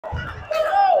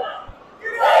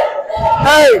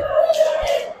Hey.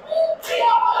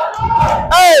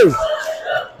 Hey.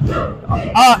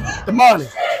 Damani.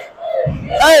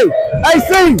 Hey.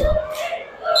 AC.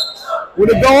 When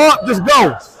it go up, just go.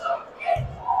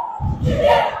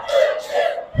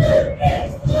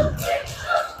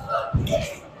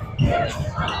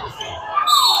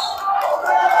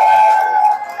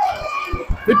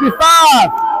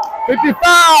 $55.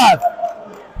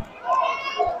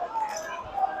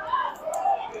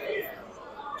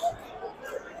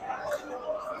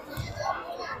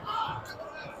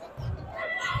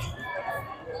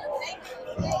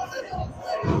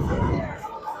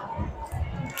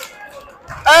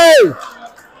 Hey!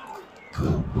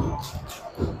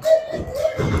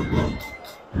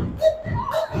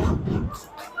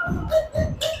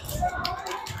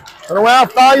 Turn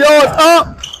around, find yours.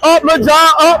 Up,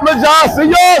 Littlejohn. See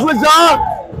yours, Littlejohn.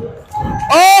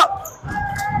 Up.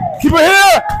 Keep it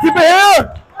here.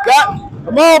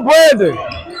 Come on, Brandon.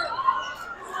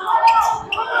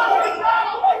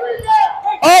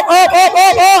 Up.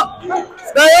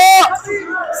 Stay up.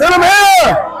 Send him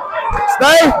here.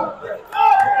 Stay.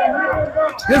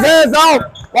 His hands off.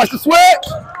 Watch the switch.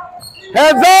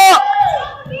 Hands up.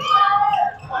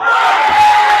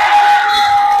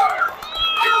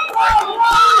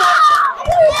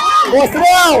 Force it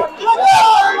out.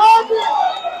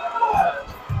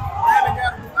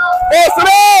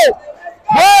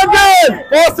 Brandon.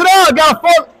 Force it out. Got a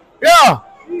foot. Yeah.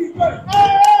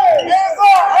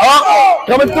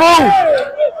 Coming through.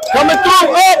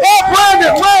 Up,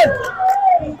 Brandon.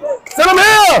 Send him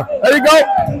here. There you go.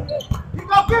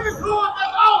 Give it to him.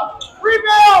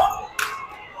 Rebound.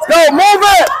 Let's go. Move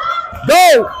it. Go.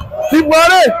 Keep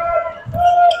running.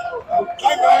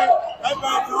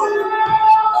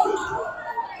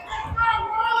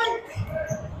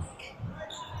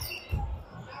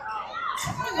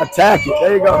 Attack it.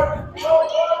 There you go.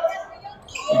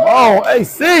 Come on,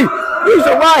 AC. Use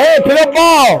your right hand. Pick up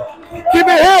ball. Keep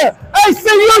it here. AC,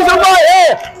 use your right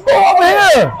hand. Go over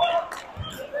here.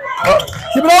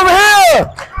 Keep it over here.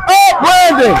 Up,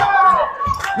 Brandon.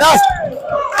 Now,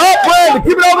 up, Brandon.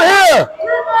 Keep it over here.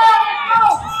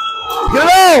 Get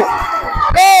it out.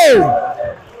 Go.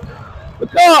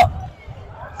 Look up.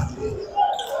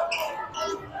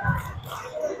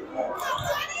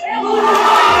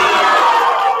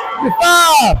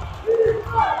 Five.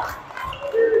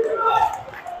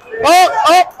 Up.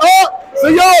 So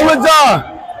y'all, Littlejohn.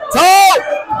 Talk.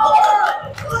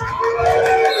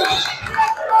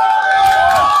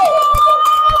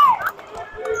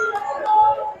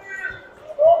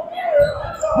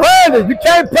 Brandon, you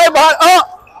can't play behind up,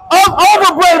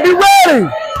 over, Brandon. Be ready.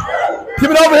 Keep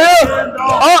it over here.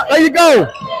 There you go.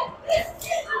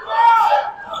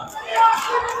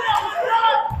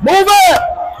 Move it.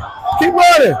 Keep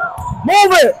running.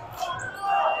 Move it.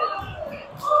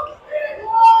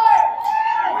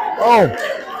 Oh.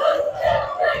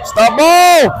 Stop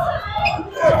ball.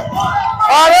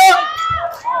 Fire up.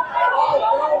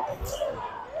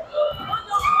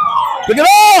 Pick it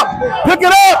up.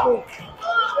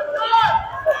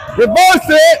 Reverse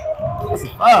it.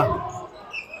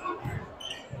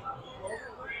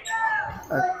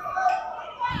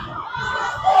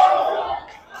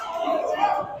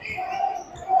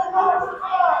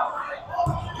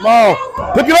 Come on.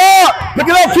 Pick it up.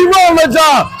 Keep rolling,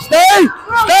 Littlejohn. Stay.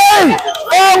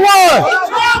 4-1.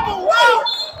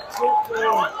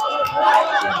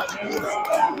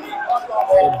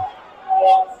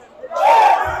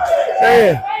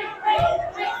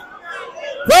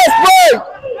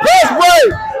 Press break.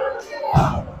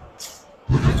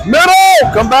 Middle.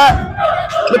 Come back.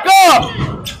 Look up.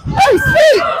 Hey,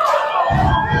 see.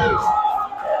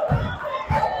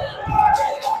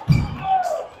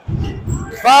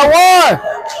 Five-1.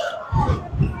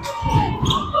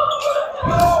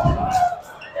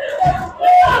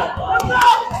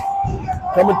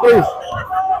 Coming through.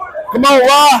 Come on,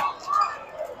 Ra.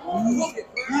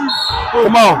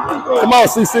 Come on,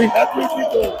 CC.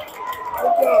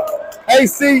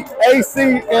 AC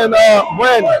and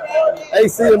Brandon.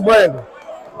 AC and Brandon.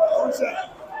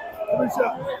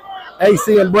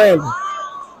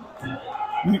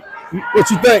 What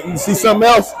you think? You see something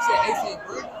else?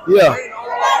 Yeah.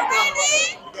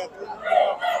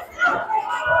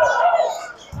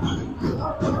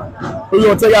 Who you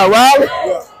gonna take out, Riley?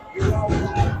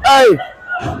 Hey,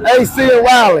 AC and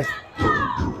Riley.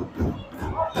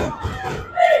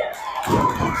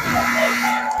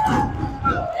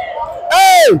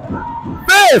 Hey,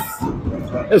 Fist.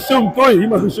 It's shooting three. He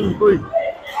must be shooting three.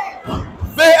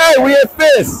 Hey, we at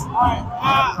Fist.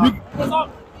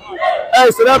 Hey,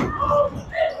 so that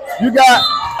you got.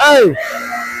 Hey,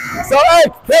 so hey,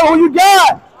 tell who you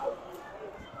got.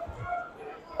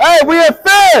 Hey, we in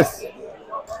fist.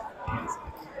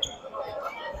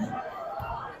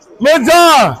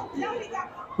 Littlejohn.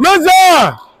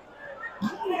 Littlejohn.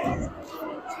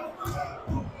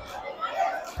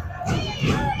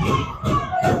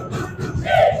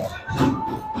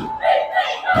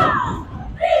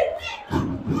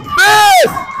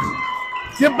 Fist.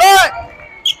 Get back.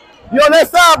 You on that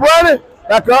side, brother.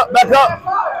 Back up, back up.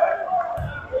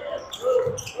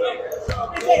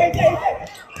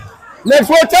 Next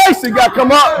rotation, got to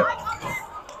come up.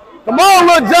 Come on,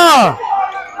 Littlejohn.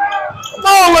 Come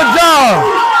on, Littlejohn.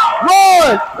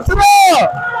 Run. Push it up.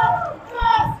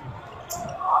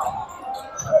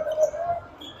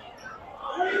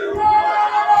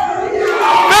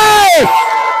 Hey!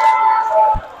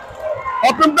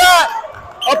 Up and back.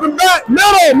 Up and back.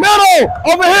 Middle, middle.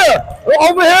 Over here.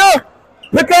 Over here.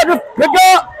 Pick up.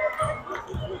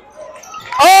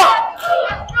 Up.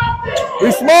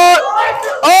 Be smart.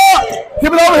 Up.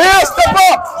 Keep it over here. Step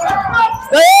up.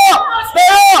 Stay up. Stay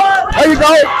up. There you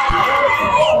go.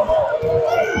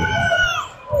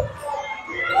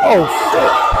 Oh,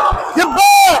 shit. Get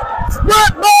back.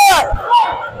 Sprint back.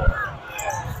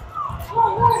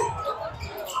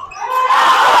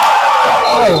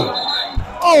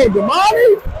 Oh, Damani.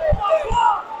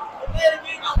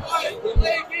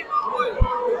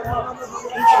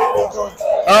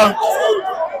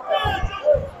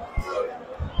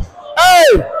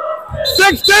 Hey,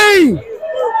 16.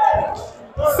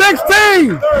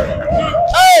 16.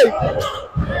 Hey.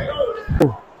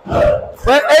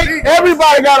 But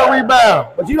everybody got a rebound.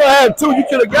 But you don't have 2. You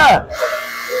could have got.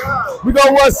 We go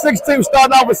run 16. We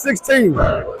start off with 16. You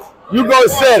go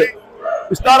and set it.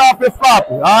 We start off in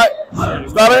floppy, all right?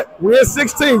 Start it. We're in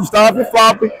 16. You start off in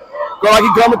floppy. Go like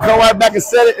you come right back and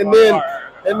set it, and then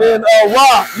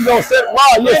Rob, you gonna set it.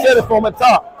 Rob, you set it from the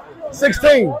top.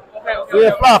 16. We're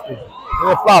in floppy.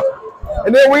 We're in floppy.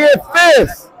 And then we in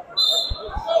fist.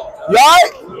 You all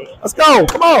right? Let's go.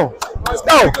 Come on. Let's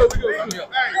go.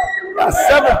 We got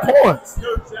 7 points.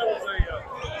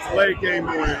 Late game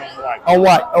on white. On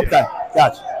white. Okay.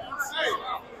 Gotcha.